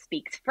speaks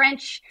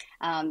French.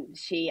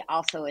 She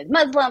also is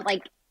Muslim.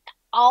 Like,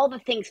 all the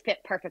things fit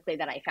perfectly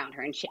that I found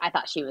her, and I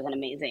thought she was an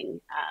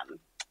amazing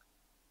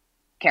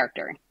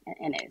character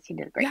in it. She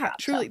did a great job. Yeah,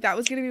 truly. So. That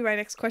was going to be my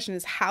next question: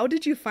 is how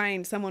did you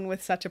find someone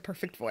with such a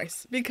perfect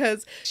voice?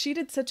 Because she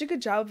did such a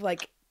good job of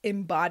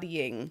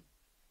embodying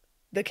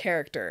the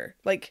character.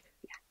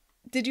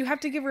 Did you have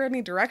to give her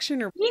any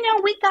direction? Or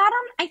we got them.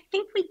 I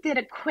think we did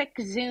a quick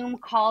Zoom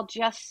call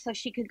just so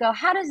she could go,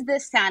 how does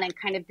this sound? And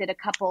kind of did a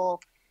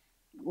couple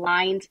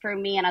lines for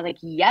me. And I was like,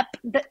 yep.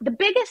 The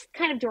biggest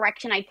kind of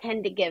direction I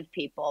tend to give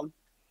people,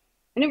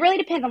 and it really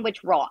depends on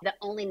which role. The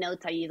only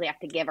notes I usually have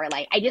to give are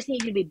I just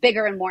need you to be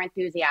bigger and more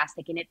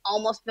enthusiastic. And it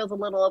almost feels a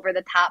little over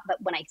the top. But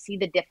when I see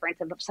the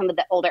difference of some of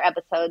the older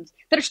episodes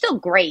that are still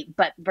great,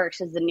 but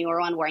versus the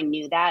newer one where I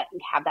knew that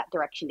and have that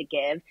direction to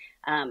give,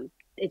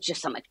 it's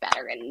just so much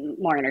better and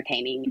more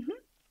entertaining. Mm-hmm.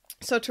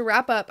 So to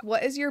wrap up,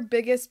 what is your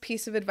biggest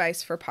piece of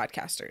advice for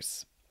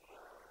podcasters?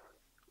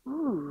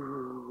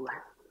 Ooh,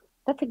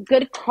 that's a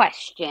good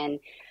question.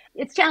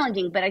 It's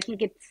challenging, but I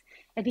think it's,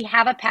 if you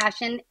have a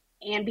passion,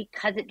 and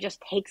because it just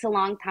takes a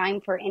long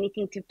time for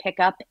anything to pick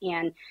up,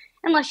 and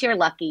unless you're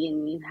lucky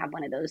and you have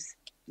one of those,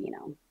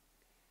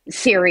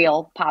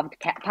 serial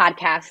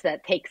podcasts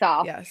that takes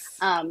off. Yes.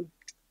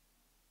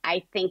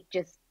 I think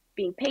just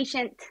being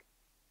patient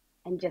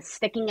and just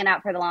sticking it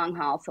out for the long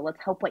haul. So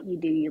let's hope what you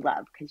do you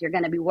love, because you're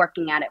going to be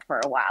working at it for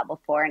a while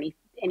before any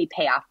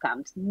payoff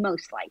comes,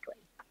 most likely.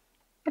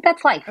 But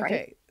that's life, right?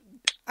 Okay.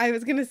 I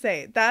was going to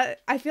say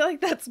that I feel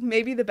like that's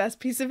maybe the best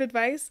piece of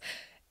advice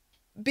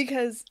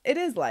because it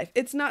is life.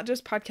 It's not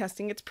just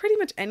podcasting. It's pretty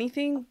much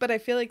anything. But I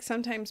feel like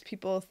sometimes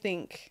people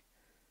think,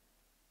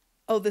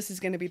 oh, this is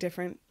going to be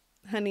different.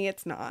 Honey,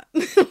 it's not.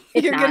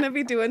 You're going to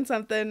be doing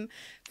something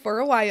for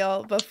a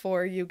while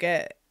before you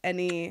get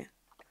any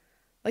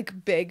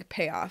like big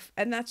payoff.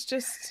 And that's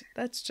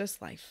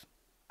just life.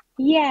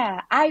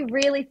 Yeah, I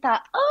really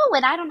thought, oh,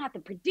 and I don't have to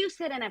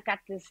produce it, and I've got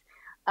this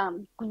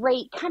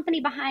great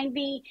company behind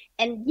me.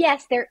 And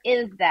yes, there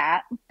is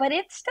that, but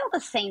it's still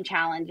the same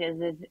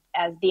challenges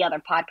as the other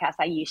podcasts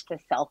I used to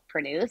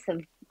self-produce.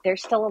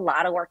 There's still a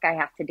lot of work I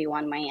have to do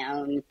on my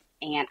own,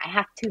 and I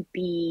have to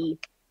be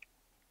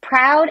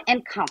proud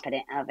and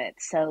confident of it.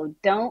 So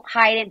don't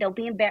hide it. Don't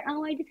be embarrassed.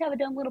 Oh, I just have a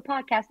dumb little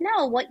podcast.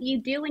 No, what you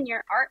do in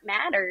your art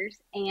matters,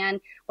 and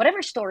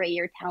whatever story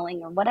you're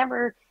telling or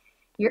whatever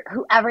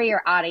whoever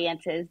your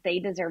audience is, they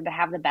deserve to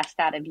have the best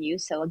out of you.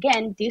 So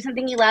again, do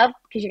something you love,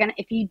 because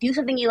if you do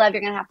something you love,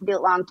 you're gonna have to do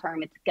it long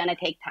term. It's gonna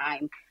take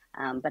time,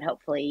 but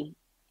hopefully,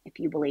 if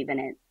you believe in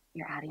it,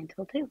 your audience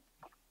will too.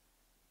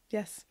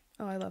 Yes.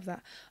 Oh, I love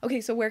that.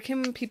 Okay, so where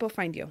can people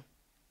find you?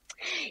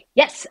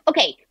 Yes.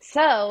 Okay.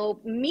 So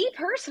me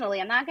personally,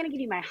 I'm not going to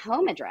give you my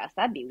home address.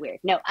 That'd be weird.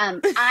 No,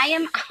 I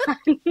am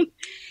on,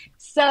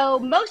 so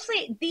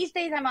mostly these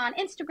days I'm on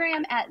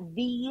Instagram at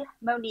the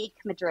Monique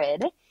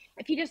Madrid.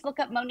 If you just look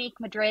up Monique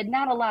Madrid,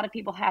 not a lot of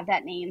people have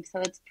that name, so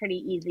it's pretty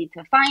easy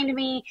to find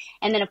me.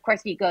 And then of course,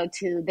 if you go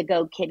to the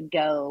Go Kid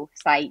Go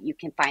site, you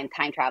can find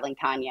Time Traveling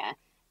Tonya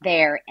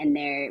there. And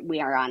there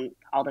we are on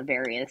all the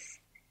various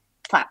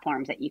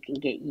platforms that you can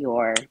get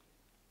your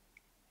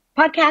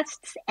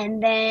podcasts.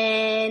 And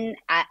then,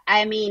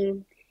 I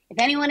mean, if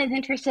anyone is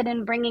interested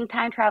in bringing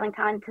Time Traveling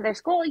Tonya to their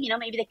school,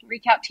 maybe they can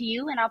reach out to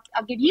you, and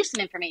I'll give you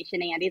some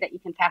information, Andy, that you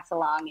can pass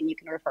along, and you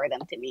can refer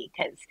them to me,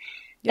 because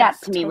that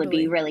to me would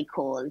be really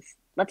cool. Is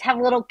let's have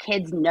little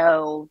kids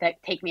know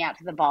that Take Me Out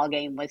to the Ball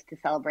Game was to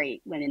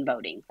celebrate women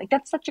voting. Like,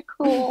 that's such a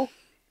cool.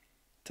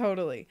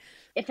 Totally.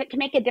 If it can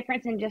make a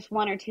difference in just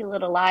one or two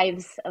little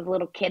lives of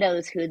little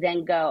kiddos who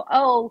then go,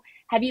 oh,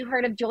 have you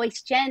heard of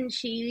Joyce Jen?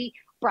 She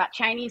brought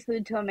Chinese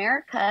food to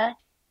America.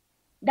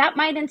 That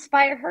might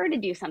inspire her to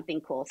do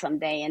something cool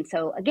someday. And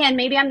so again,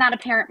 maybe I'm not a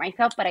parent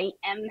myself, but I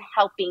am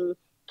helping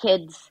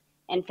kids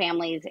and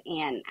families,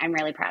 and I'm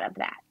really proud of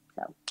that.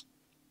 So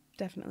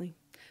definitely.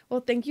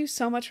 Well, thank you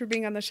so much for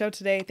being on the show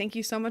today. Thank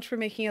you so much for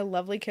making a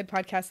lovely kid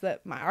podcast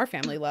that our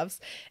family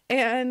loves.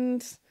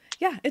 And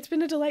yeah, it's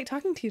been a delight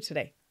talking to you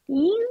today.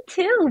 You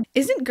too.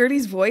 Isn't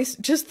Gertie's voice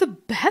just the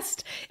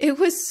best? It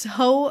was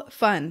so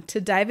fun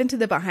to dive into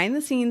the behind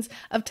the scenes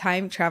of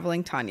Time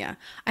Traveling Tonya.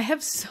 I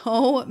have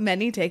so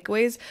many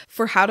takeaways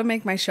for how to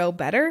make my show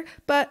better,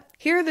 but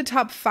here are the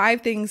top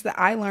 5 things that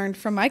I learned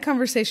from my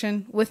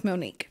conversation with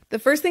Monique. The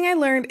first thing I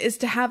learned is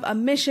to have a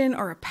mission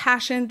or a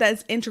passion that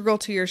is integral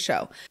to your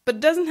show, but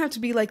it doesn't have to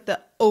be like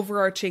the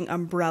overarching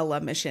umbrella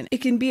mission. It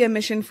can be a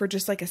mission for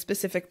just like a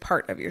specific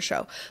part of your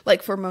show.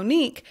 Like for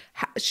Monique,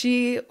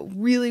 she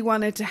really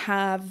wanted to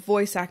have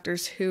voice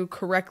actors who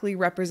correctly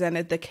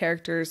represented the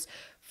characters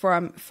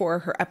for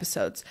her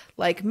episodes.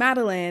 Like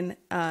Madeline,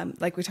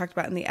 like we talked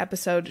about in the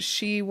episode,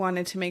 she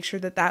wanted to make sure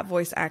that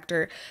voice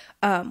actor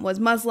was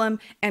Muslim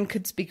and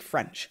could speak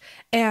French.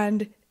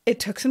 And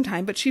it took some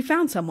time, but she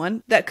found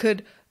someone that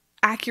could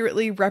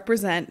accurately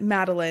represent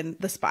Madeline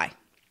the spy.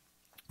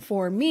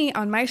 For me,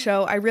 on my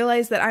show, I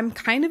realized that I'm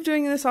kind of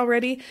doing this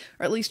already,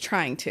 or at least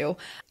trying to.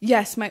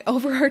 Yes, my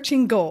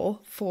overarching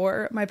goal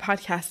for my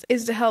podcast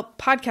is to help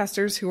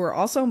podcasters who are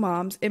also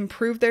moms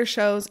improve their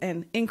shows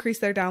and increase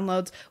their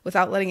downloads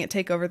without letting it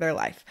take over their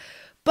life.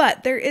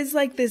 But there is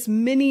like this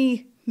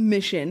mini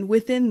mission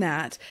within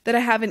that I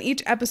have in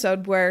each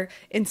episode where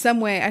in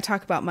some way I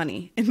talk about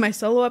money. In my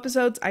solo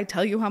episodes, I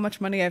tell you how much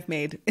money I've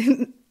made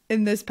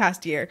in this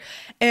past year.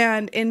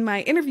 And in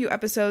my interview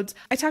episodes,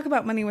 I talk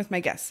about money with my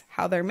guests,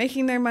 how they're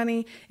making their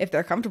money, if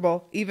they're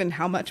comfortable, even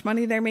how much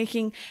money they're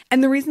making.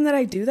 And the reason that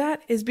I do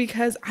that is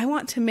because I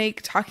want to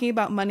make talking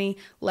about money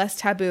less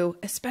taboo,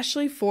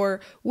 especially for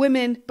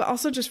women, but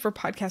also just for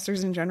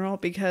podcasters in general,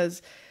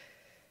 because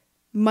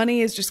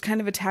money is just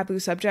kind of a taboo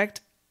subject,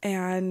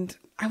 and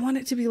I want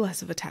it to be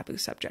less of a taboo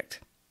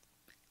subject.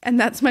 And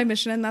that's my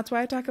mission, and that's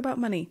why I talk about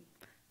money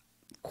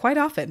quite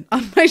often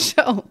on my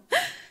show.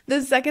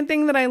 The second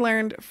thing that I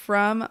learned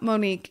from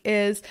Monique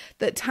is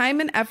that time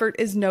and effort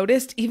is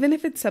noticed, even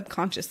if it's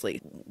subconsciously.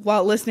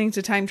 While listening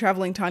to Time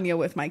Traveling Tonya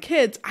with my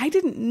kids, I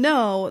didn't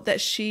know that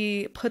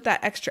she put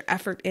that extra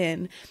effort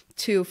in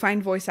to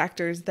find voice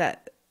actors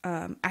that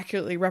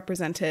accurately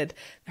represented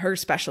her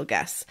special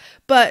guests.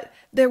 But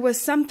there was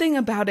something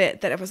about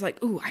it that I was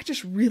like, ooh, I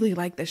just really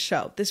like this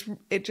show.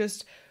 It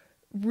just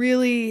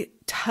really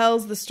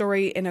tells the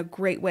story in a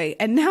great way.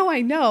 And now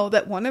I know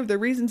that one of the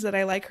reasons that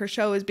I like her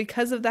show is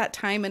because of that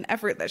time and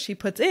effort that she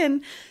puts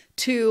in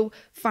to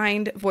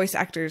find voice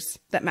actors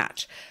that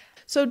match.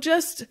 So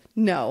just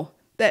know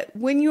that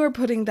when you are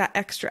putting that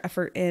extra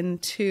effort in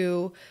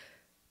to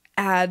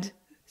add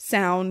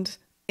sound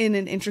in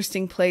an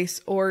interesting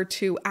place or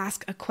to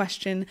ask a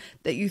question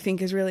that you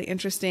think is really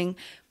interesting,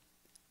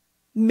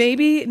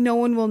 maybe no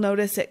one will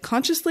notice it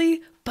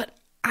consciously, but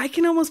I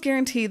can almost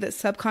guarantee that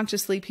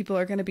subconsciously people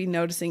are going to be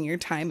noticing your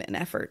time and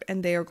effort,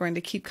 and they are going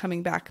to keep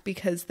coming back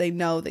because they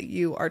know that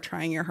you are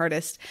trying your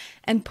hardest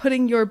and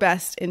putting your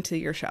best into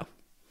your show.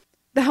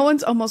 That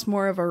one's almost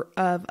more of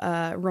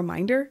a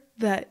reminder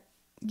that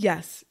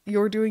yes,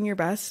 you're doing your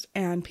best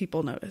and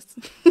people notice.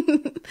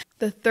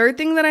 The third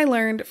thing that I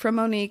learned from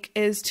Monique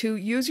is to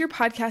use your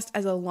podcast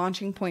as a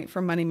launching point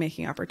for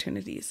money-making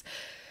opportunities.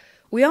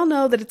 We all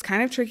know that it's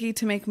kind of tricky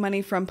to make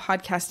money from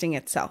podcasting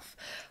itself.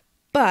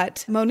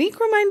 But Monique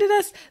reminded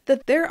us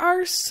that there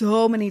are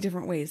so many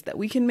different ways that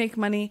we can make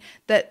money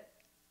that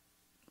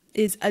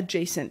is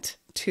adjacent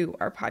to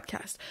our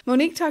podcast.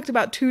 Monique talked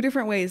about 2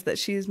 different ways that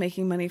she is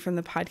making money from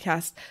the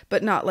podcast,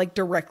 but not like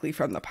directly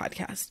from the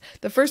podcast.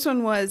 The first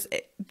one was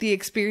the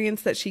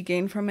experience that she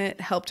gained from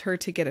it helped her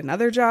to get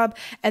another job.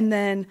 And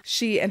then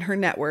she and her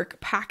network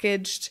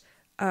packaged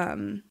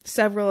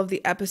several of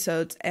the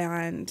episodes,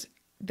 and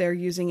they're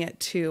using it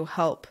to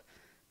help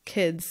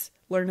kids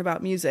learn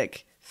about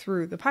music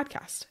through the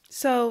podcast.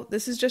 So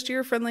this is just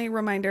your friendly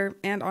reminder,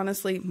 and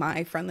honestly,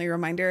 my friendly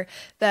reminder,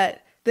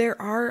 that there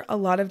are a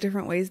lot of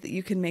different ways that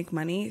you can make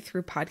money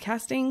through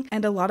podcasting.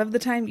 And a lot of the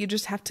time you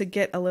just have to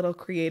get a little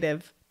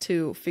creative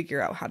to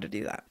figure out how to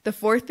do that. The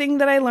fourth thing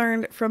that I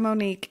learned from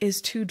Monique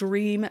is to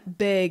dream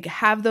big,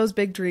 have those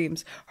big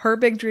dreams. Her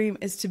big dream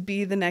is to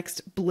be the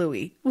next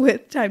Bluey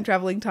with Time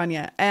Traveling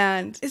Tonya.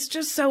 And it's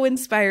just so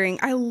inspiring.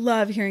 I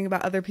love hearing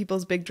about other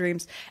people's big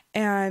dreams,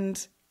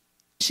 and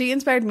she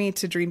inspired me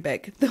to dream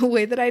big. The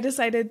way that I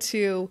decided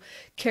to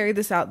carry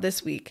this out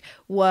this week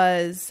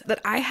was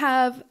that I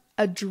have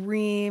a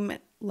dream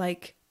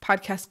like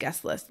podcast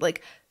guest list,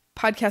 like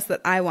podcasts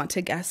that I want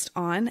to guest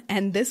on.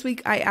 And this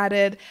week I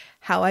added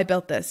How I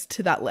Built This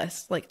to that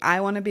list. Like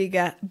I want to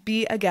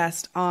be a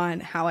guest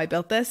on How I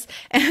Built This.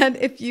 And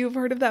if you've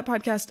heard of that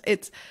podcast,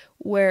 it's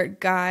where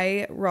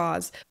Guy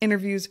Raz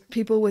interviews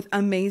people with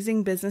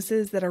amazing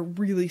businesses that are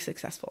really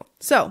successful.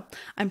 So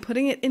I'm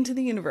putting it into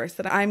the universe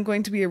that I'm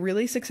going to be a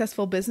really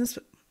successful business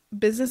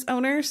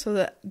owner, so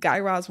that Guy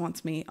Raz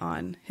wants me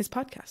on his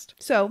podcast.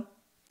 So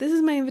this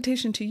is my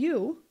invitation to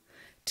you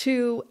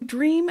to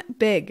dream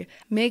big.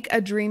 Make a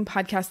dream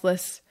podcast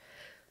list.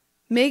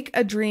 Make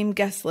a dream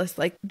guest list,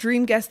 like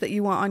dream guests that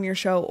you want on your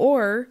show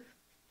or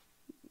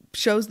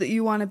shows that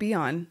you want to be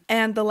on.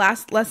 And the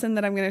last lesson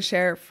that I'm going to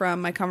share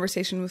from my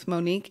conversation with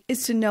Monique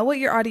is to know what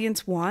your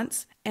audience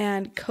wants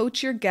and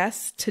coach your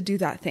guests to do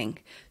that thing.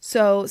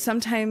 So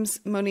sometimes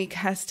Monique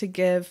has to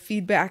give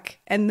feedback,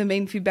 and the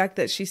main feedback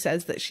that she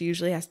says that she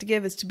usually has to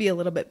give is to be a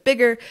little bit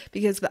bigger,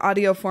 because the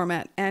audio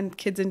format and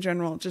kids in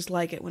general just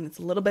like it when it's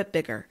a little bit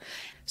bigger.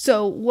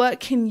 So what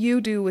can you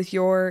do with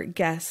your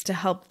guests to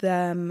help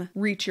them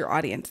reach your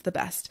audience the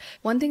best?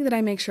 One thing that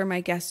I make sure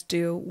my guests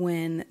do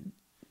when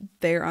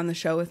they're on the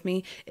show with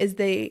me is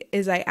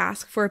I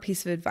ask for a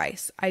piece of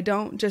advice. I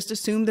don't just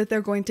assume that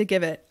they're going to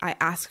give it. I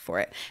ask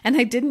for it. And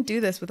I didn't do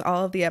this with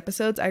all of the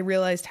episodes. I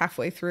realized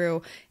halfway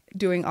through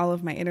doing all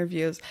of my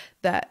interviews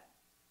that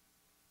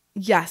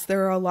yes,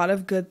 there are a lot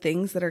of good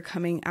things that are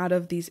coming out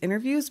of these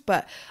interviews,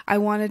 but I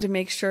wanted to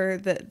make sure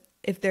that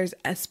if there's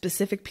a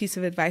specific piece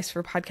of advice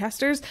for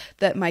podcasters,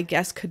 that my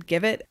guests could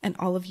give it and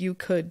all of you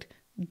could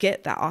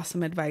get that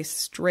awesome advice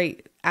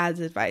straight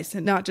as advice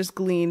and not just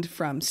gleaned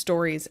from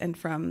stories and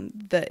from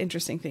the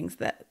interesting things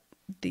that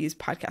these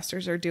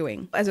podcasters are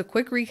doing. As a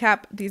quick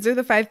recap, these are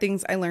the 5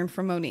 things I learned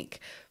from Monique.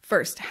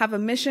 First, have a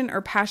mission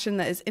or passion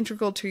that is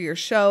integral to your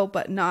show,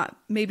 but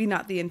maybe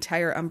not the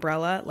entire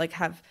umbrella, like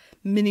have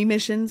mini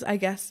missions, I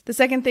guess. The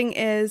second thing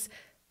is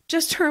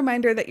just a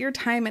reminder that your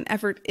time and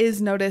effort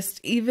is noticed,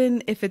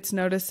 even if it's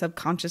noticed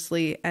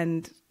subconsciously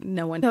and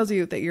no one tells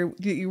you that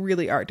you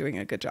really are doing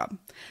a good job.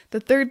 The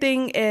third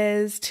thing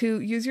is to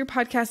use your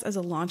podcast as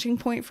a launching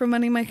point for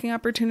money-making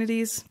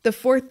opportunities. The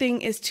fourth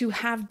thing is to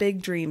have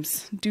big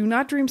dreams. Do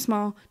not dream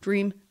small,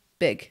 dream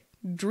big.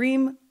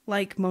 Dream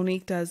like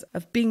Monique does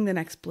of being the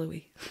next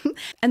Bluey.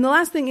 And the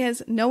last thing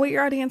is know what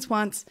your audience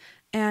wants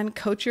and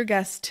coach your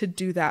guests to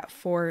do that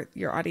for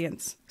your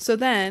audience. So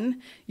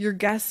then your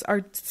guests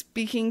are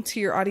speaking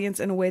to your audience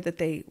in a way that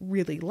they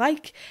really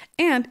like,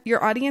 and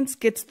your audience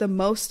gets the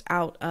most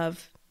out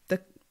of the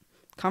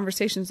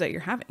conversations that you're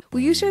having.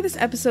 Will you share this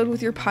episode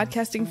with your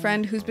podcasting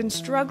friend who's been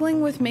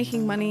struggling with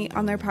making money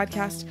on their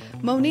podcast?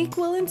 Monique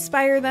will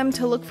inspire them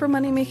to look for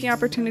money-making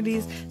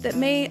opportunities that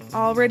may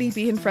already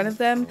be in front of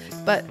them,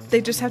 but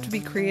they just have to be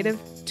creative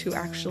to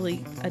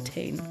actually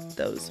attain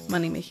those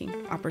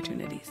money-making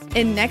opportunities.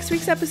 In next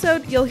week's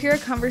episode, you'll hear a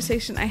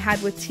conversation I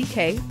had with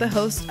TK, the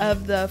host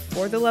of the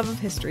For the Love of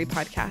History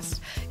podcast.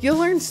 You'll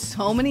learn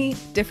so many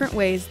different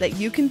ways that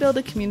you can build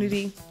a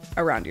community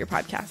around your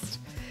podcast.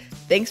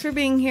 Thanks for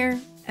being here,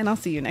 and I'll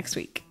see you next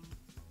week.